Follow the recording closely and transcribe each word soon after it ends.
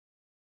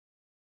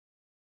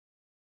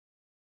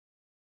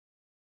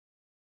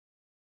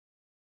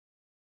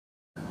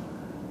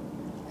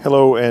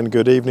Hello and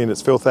good evening.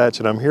 It's Phil Thatch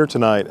and I'm here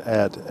tonight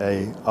at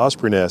a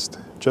osprey nest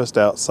just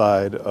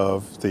outside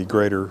of the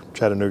greater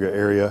Chattanooga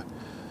area.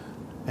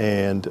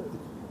 And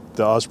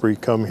the osprey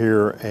come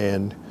here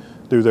and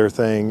do their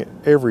thing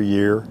every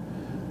year.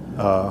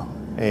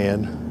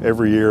 And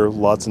every year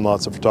lots and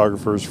lots of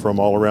photographers from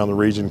all around the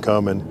region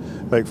come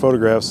and make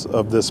photographs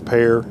of this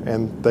pair,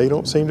 and they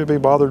don't seem to be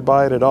bothered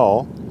by it at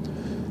all.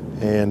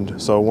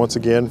 And so once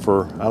again,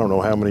 for I don't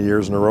know how many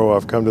years in a row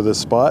I've come to this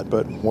spot,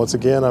 but once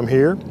again I'm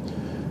here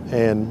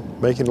and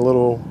making a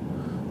little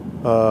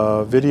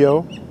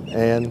video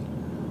and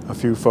a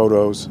few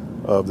photos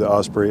of the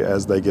osprey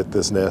as they get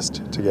this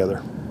nest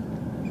together.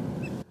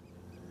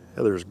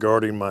 Heather's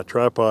guarding my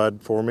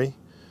tripod for me,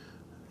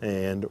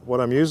 and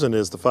what I'm using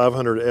is the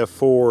 500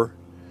 f4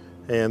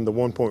 and the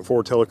 1.4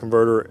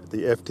 teleconverter,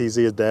 the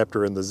FTZ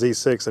adapter, and the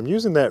Z6. I'm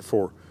using that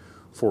for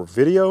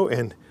video,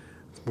 and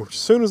as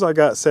soon as I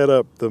got set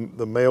up,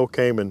 the male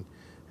came and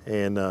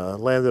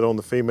landed on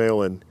the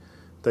female, and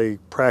they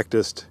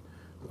practiced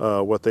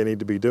what they need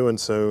to be doing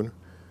soon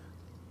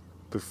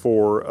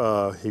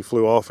before he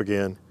flew off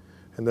again.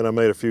 And then I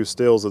made a few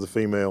stills of the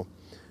female.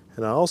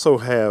 And I also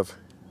have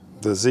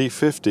the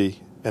Z50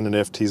 and an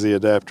FTZ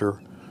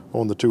adapter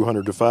on the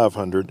 200 to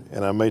 500,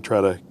 and I may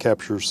try to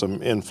capture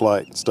some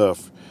in-flight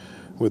stuff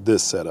with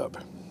this setup.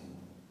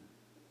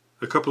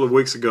 A couple of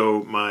weeks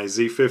ago, my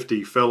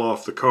Z50 fell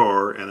off the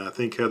car, and I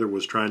think Heather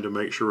was trying to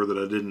make sure that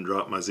I didn't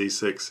drop my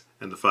Z6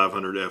 and the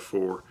 500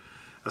 f4.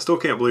 I still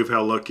can't believe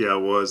how lucky I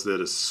was that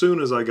as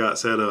soon as I got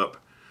set up,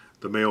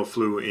 the male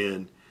flew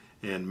in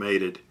and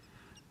mated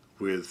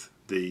with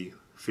the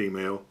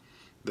female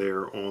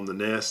there on the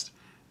nest.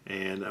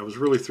 And I was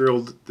really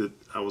thrilled that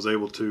I was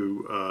able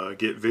to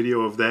get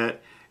video of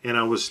that. And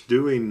I was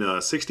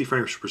doing 60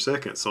 frames per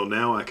second, so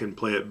now I can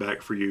play it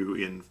back for you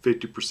in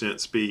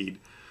 50% speed,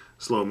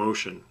 slow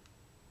motion,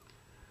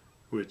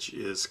 which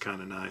is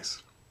kind of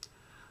nice.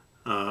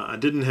 I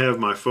didn't have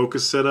my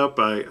focus set up.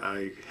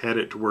 I had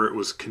it to where it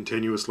was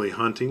continuously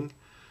hunting,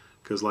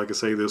 because like I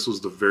say, this was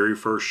the very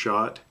first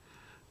shot.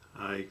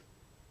 I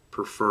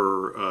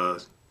prefer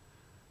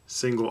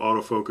single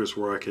autofocus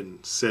where I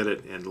can set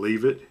it and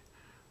leave it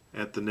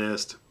at the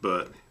nest,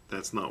 but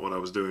that's not what I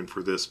was doing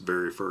for this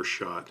very first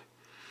shot.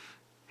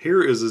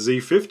 Here is a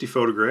Z50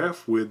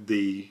 photograph with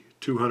the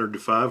 200 to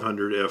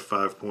 500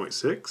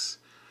 f5.6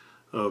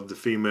 of the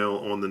female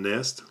on the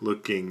nest,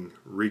 looking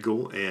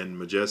regal and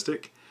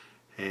majestic.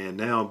 And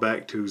now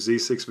back to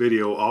Z6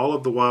 video. All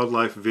of the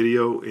wildlife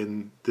video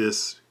in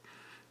this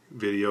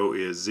video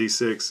is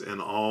Z6,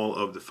 and all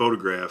of the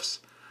photographs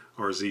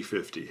are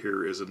Z50.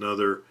 Here is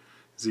another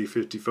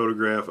Z50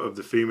 photograph of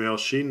the female.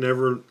 She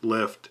never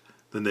left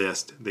the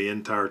nest the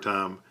entire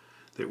time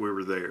that we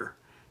were there.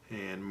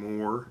 And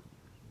more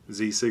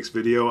Z6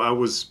 video. I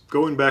was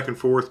going back and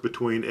forth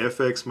between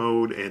FX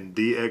mode and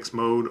DX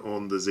mode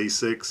on the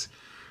Z6,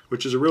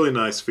 which is a really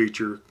nice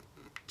feature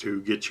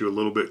to get you a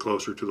little bit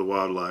closer to the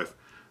wildlife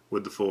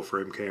with the full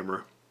frame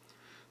camera.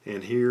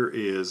 And here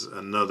is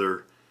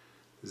another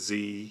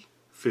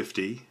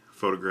Z50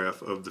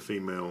 photograph of the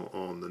female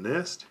on the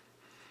nest.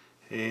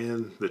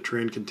 And the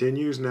trend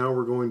continues. Now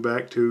we're going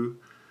back to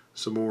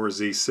some more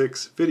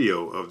Z6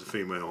 video of the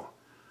female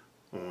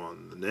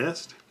on the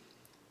nest.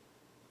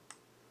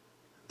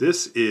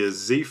 This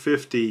is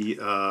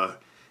Z50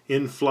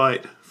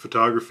 in-flight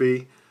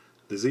photography.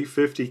 The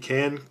Z50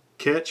 can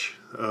catch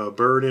a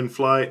bird in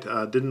flight.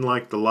 I didn't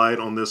like the light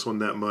on this one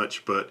that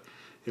much, but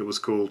it was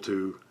cool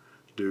to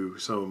do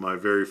some of my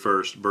very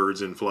first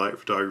birds in flight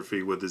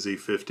photography with the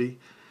Z50.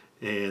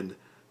 And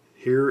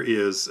here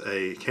is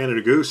a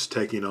Canada goose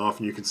taking off,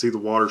 and you can see the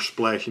water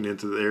splashing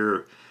into the air.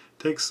 It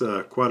takes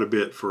quite a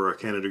bit for a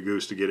Canada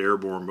goose to get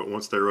airborne, but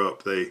once they're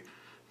up, they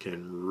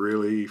can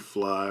really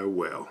fly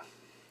well.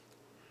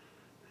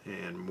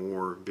 And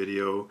more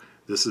video.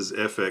 This is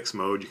FX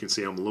mode. You can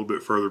see I'm a little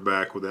bit further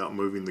back without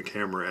moving the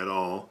camera at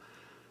all.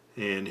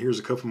 And here's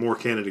a couple more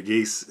Canada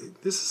geese.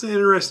 This is an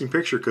interesting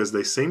picture because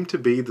they seem to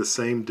be the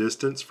same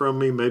distance from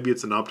me. Maybe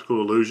it's an optical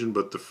illusion,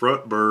 but the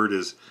front bird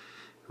is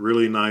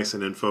really nice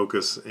and in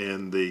focus,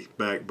 and the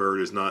back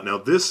bird is not. Now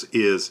this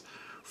is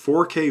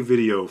 4K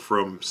video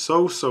from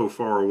so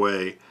far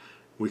away.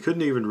 We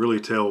couldn't even really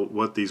tell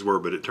what these were,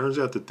 but it turns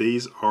out that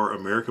these are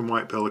American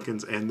white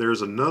pelicans, and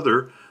there's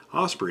another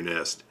osprey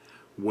nest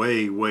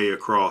way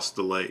across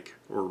the lake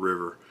or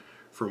river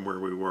from where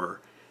we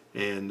were.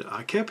 And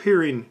I kept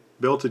hearing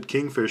belted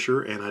kingfisher,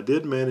 and I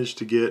did manage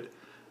to get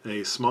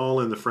a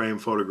small in the frame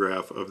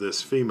photograph of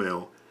this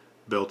female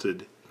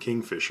belted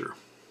kingfisher.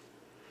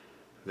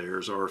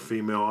 There's our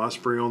female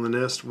osprey on the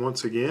nest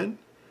once again,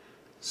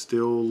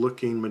 still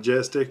looking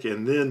majestic.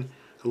 And then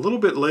a little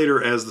bit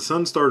later, as the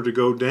sun started to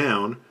go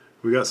down,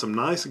 we got some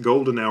nice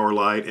golden hour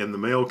light, and the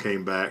male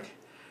came back,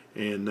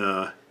 and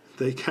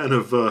they kind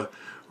of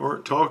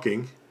aren't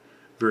talking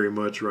very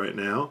much right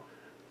now,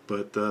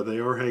 but they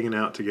are hanging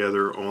out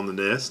together on the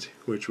nest,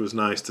 which was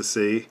nice to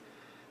see.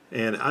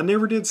 And I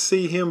never did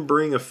see him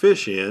bring a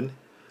fish in,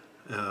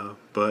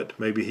 but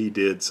maybe he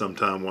did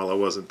sometime while I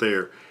wasn't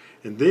there.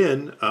 And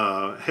then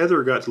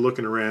Heather got to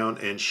looking around,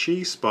 and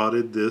she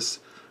spotted this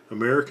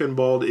American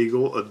bald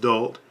eagle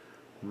adult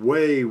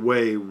way,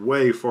 way,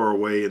 way far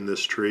away in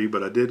this tree,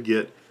 but I did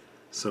get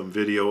some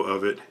video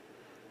of it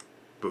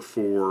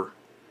before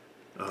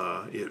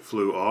it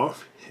flew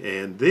off.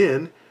 And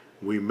then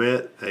we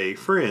met a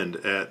friend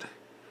at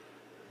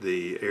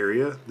the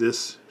area.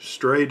 This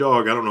stray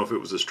dog, I don't know if it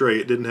was a stray,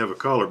 it didn't have a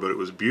collar, but it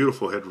was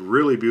beautiful, had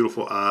really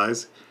beautiful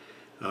eyes,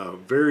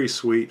 very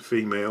sweet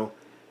female,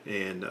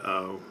 and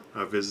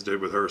I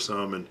visited with her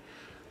some. And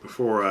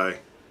before I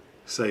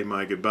say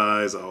my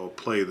goodbyes, I'll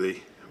play the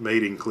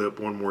mating clip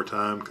one more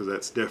time, because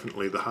that's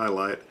definitely the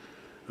highlight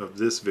of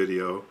this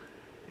video.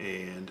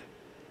 And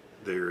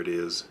there it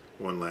is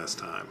one last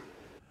time.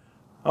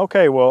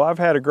 Okay, well, I've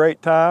had a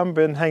great time,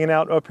 been hanging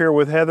out up here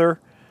with Heather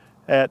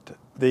at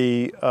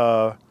the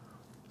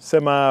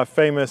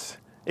semi-famous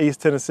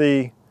East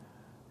Tennessee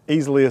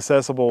easily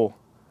accessible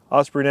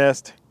Osprey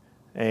Nest,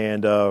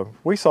 and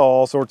we saw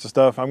all sorts of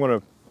stuff.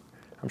 I'm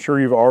sure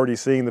you've already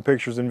seen the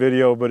pictures and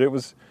video, but it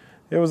was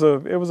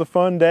a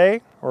fun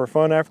day, or a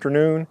fun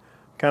afternoon.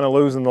 Kind of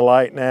losing the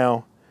light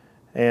now,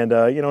 and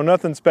you know,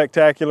 nothing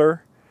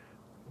spectacular,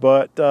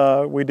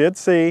 but we did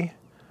see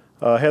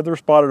Heather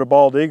spotted a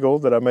bald eagle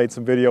that I made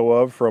some video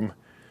of from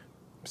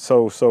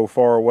so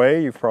far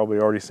away. You've probably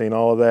already seen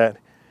all of that,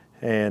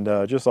 and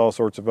just all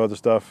sorts of other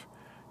stuff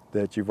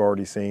that you've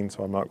already seen,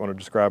 so I'm not going to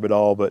describe it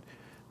all, but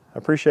I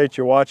appreciate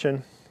you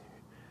watching,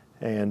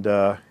 and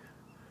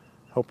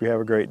hope you have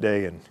a great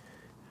day, and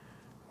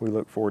we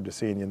look forward to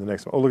seeing you in the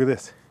next one. Oh, look at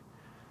this.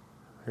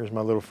 Here's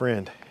my little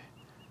friend.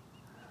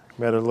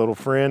 Met a little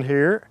friend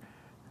here,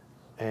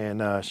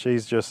 and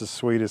she's just as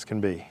sweet as can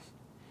be.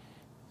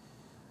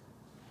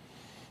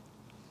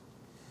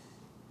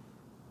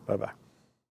 Bye-bye.